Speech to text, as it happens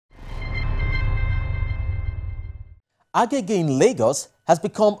Agege in Lagos has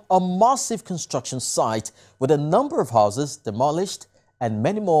become a massive construction site with a number of houses demolished and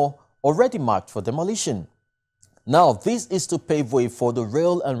many more already marked for demolition. Now, this is to pave way for the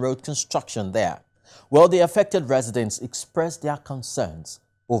rail and road construction there. Well, the affected residents expressed their concerns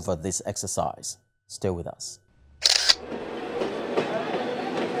over this exercise. Stay with us.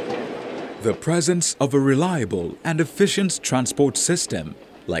 The presence of a reliable and efficient transport system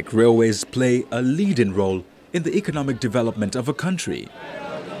like railways play a leading role in the economic development of a country.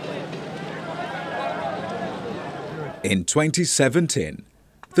 In 2017,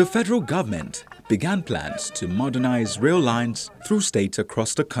 the federal government began plans to modernize rail lines through states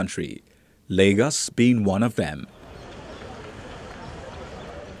across the country, Lagos being one of them.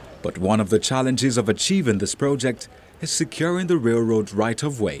 But one of the challenges of achieving this project is securing the railroad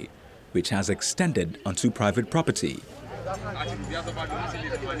right-of-way, which has extended onto private property.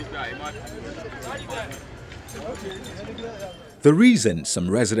 The reason some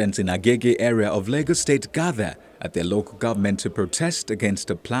residents in Agege area of Lagos State gather at their local government to protest against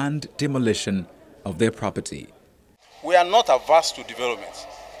a planned demolition of their property. We are not averse to development.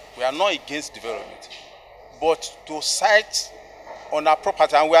 We are not against development. But to site on our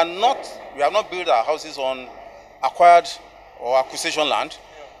property, and we have not built our houses on acquired or acquisition land,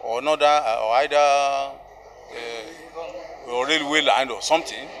 or another, or either or railway land or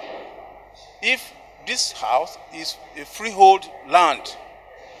something. If this house is a freehold land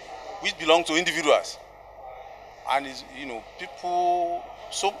which belongs to individuals, and is, people,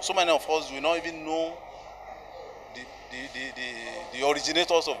 so many of us will not even know the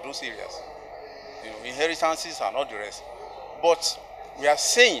originators of those areas. Inheritances and all the rest. But we are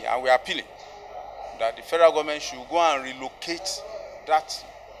saying and we are appealing that the federal government should go and relocate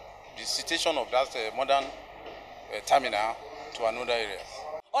the situation of that modern terminal to another area.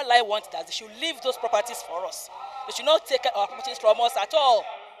 All I want is that they should leave those properties for us. They should not take our properties from us at all.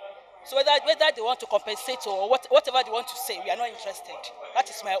 So whether they want to compensate or whatever they want to say, we are not interested. That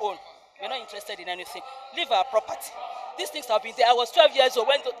is my own. We are not interested in anything. Leave our property. These things have been there. I was 12 years old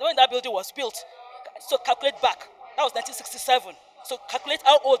when that building was built. So calculate back. That was 1967. So calculate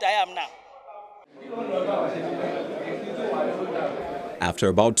how old I am now. After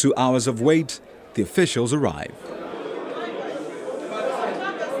about 2 hours of wait, the officials arrive.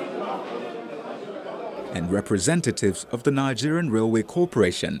 And representatives of the Nigerian Railway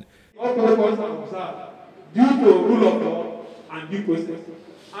Corporation due to rule of law and due process.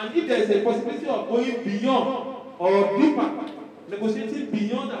 And if there is a possibility of going beyond or deeper, negotiating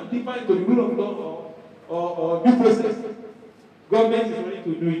beyond and deeper into the rule of law or due process, government is ready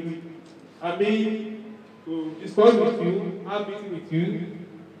to do it. I mean, to discuss with you, have meeting with you,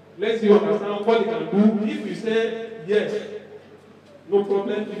 let you understand what they can do. If you say yes, no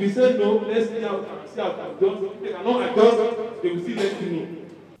problem. If you say no, let's see how it goes. If they cannot adjust, they will still let you know.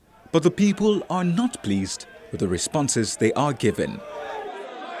 But the people are not pleased with the responses they are given.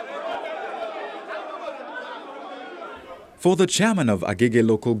 For the chairman of Agege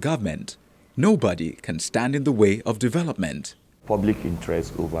local government, nobody can stand in the way of development. Public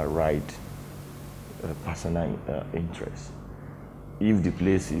interest override personal interest. If the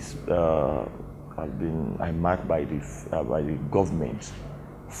place is have been marked by the government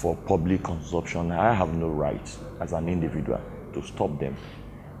for public consumption, I have no right as an individual to stop them.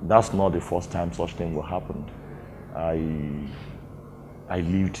 That's not the first time such thing will happen. I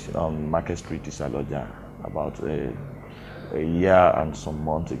lived on Market Street, Isaloja, about a year and some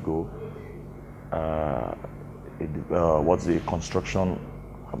months ago. What's the construction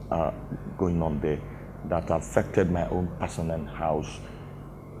going on there that affected my own personal house,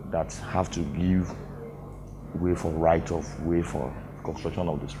 that have to give way for right of way for construction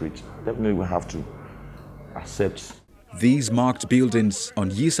of the street. Definitely we have to accept. These marked buildings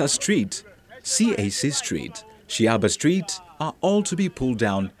on Yisa Street, CAC Street, Shiaba Street are all to be pulled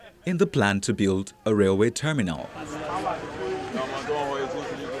down in the plan to build a railway terminal.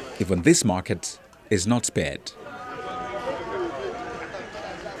 Even this market is not spared.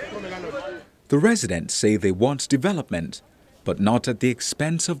 The residents say they want development, but not at the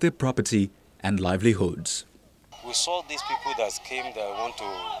expense of their property and livelihoods. We saw these people that came that want to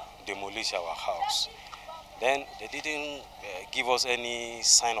demolish our house. Then they didn't give us any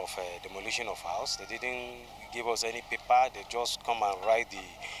sign of demolition of house. They didn't give us any paper. They just come and write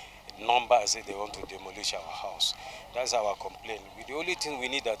the number and say they want to demolish our house. That's our complaint. The only thing we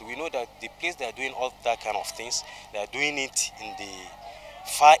need that we know that the place they are doing all that kind of things, they are doing it in the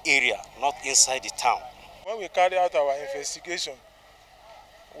far area, not inside the town. When we carried out our investigation,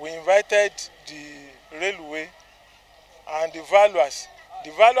 we invited the railway and the valuers.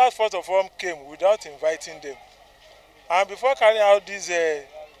 The valuers first of all came without inviting them. And before carrying out this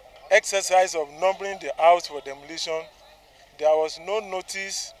exercise of numbering the house for demolition, there was no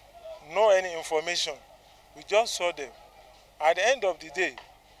notice, no any information. We just saw them. At the end of the day,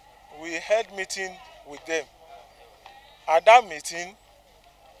 we held meeting with them. At that meeting,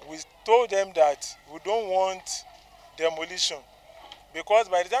 we told them that we don't want demolition because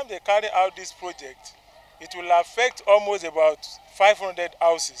by the time they carry out this project, it will affect almost about 500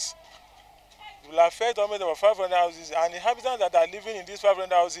 houses. It will affect almost about 500 houses, and the inhabitants that are living in these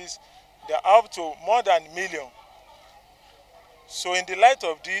 500 houses, they are up to more than 1 million. So in the light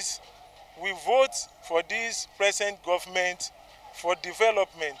of this, we vote for this present government for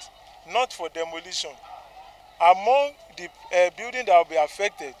development, not for demolition. Among the buildings that will be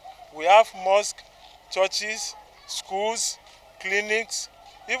affected, we have mosques, churches, schools, clinics,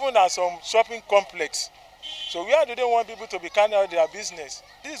 even as some shopping complex. So where do they want people to be carrying out their business?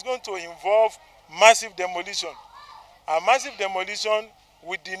 This is going to involve massive demolition. And massive demolition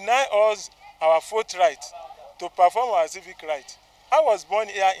will deny us our forthright to perform our civic right. I was born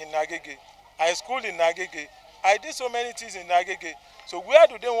here in Agege. I schooled in Agege. I did so many things in Agege. So where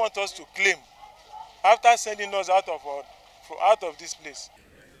do they want us to claim after sending us out of this place?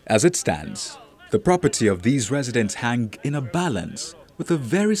 As it stands, the property of these residents hang in a balance with a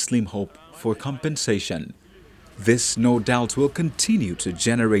very slim hope for compensation. This no doubt will continue to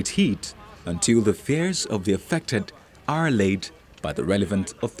generate heat until the fears of the affected are allayed by the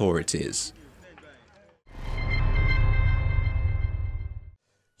relevant authorities.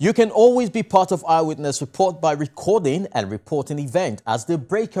 You can always be part of Eyewitness Report by recording and reporting events as they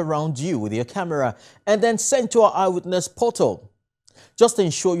break around you with your camera and then send to our Eyewitness portal. Just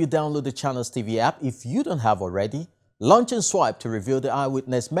ensure you download the Channels TV app if you don't have already. Launch and swipe to reveal the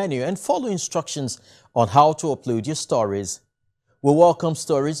Eyewitness menu and follow instructions on how to upload your stories. We welcome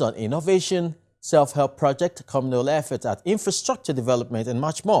stories on innovation, self-help project, communal efforts at infrastructure development and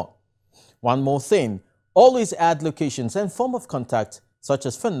much more. One more thing, always add locations and form of contact such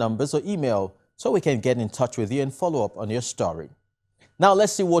as phone numbers or email so we can get in touch with you and follow up on your story. Now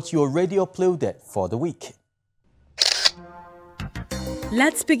let's see what you already uploaded for the week.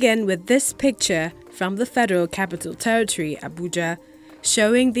 Let's begin with this picture from the Federal Capital Territory, Abuja,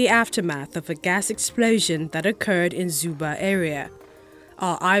 showing the aftermath of a gas explosion that occurred in Zuba area.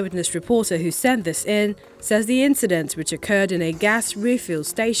 Our eyewitness reporter who sent this in says the incident, which occurred in a gas refill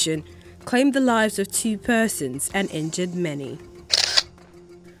station, claimed the lives of 2 persons and injured many.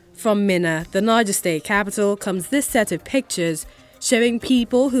 From Minna, the Niger State capital, comes this set of pictures showing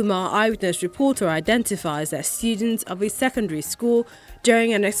people whom our eyewitness reporter identifies as students of a secondary school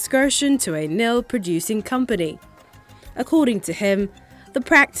during an excursion to a nil-producing company. According to him, the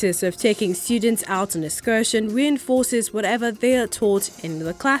practice of taking students out on excursion reinforces whatever they are taught in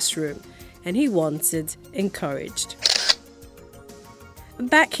the classroom, and he wants it encouraged.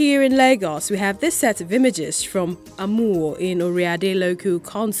 Back here in Lagos, we have this set of images from Amuwo in Oriade Local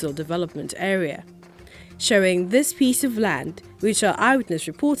Council Development Area, showing this piece of land, which our eyewitness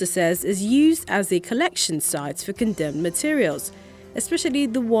reporter says is used as a collection site for condemned materials, especially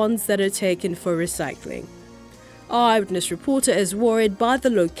the ones that are taken for recycling. Our eyewitness reporter is worried by the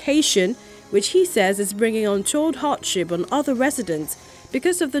location, which he says is bringing untold hardship on other residents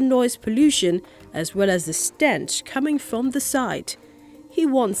because of the noise pollution as well as the stench coming from the site. He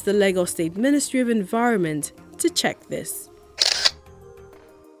wants the Lagos State Ministry of Environment to check this.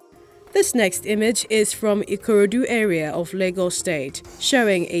 This next image is from Ikorodu area of Lagos State,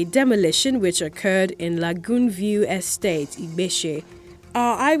 showing a demolition which occurred in Lagoon View Estate, Agege.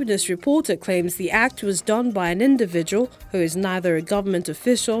 Our eyewitness reporter claims the act was done by an individual who is neither a government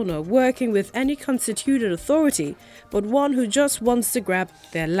official nor working with any constituted authority, but one who just wants to grab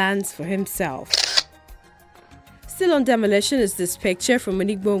their lands for himself. Still on demolition is this picture from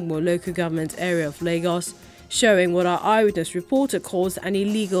Onigbongbo local government area of Lagos, showing what our eyewitness reporter calls an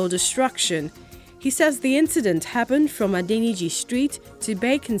illegal destruction. He says the incident happened from Adeniji Street to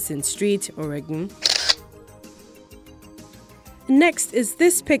Baconson Street, Oregon. Next is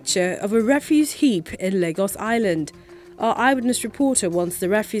this picture of a refuse heap in Lagos Island. Our eyewitness reporter wants the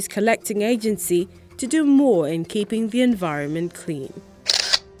refuse collecting agency to do more in keeping the environment clean.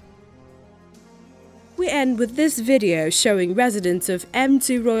 We end with this video showing residents of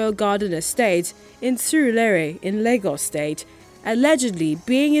M2 Royal Garden Estate in Surulere in Lagos State allegedly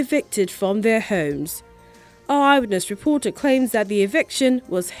being evicted from their homes. Our eyewitness reporter claims that the eviction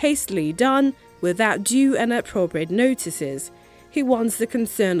was hastily done without due and appropriate notices. He wants the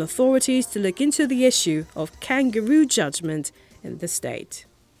concerned authorities to look into the issue of kangaroo judgment in the state.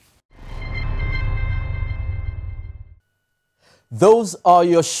 Those are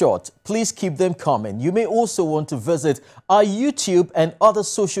your shots. Please keep them coming. You may also want to visit our YouTube and other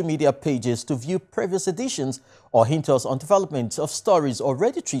social media pages to view previous editions or hint us on developments of stories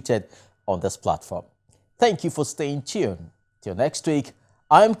already treated on this platform. Thank you for staying tuned. Till next week,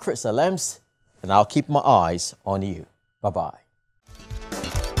 I'm Chris Alems, and I'll keep my eyes on you. Bye-bye.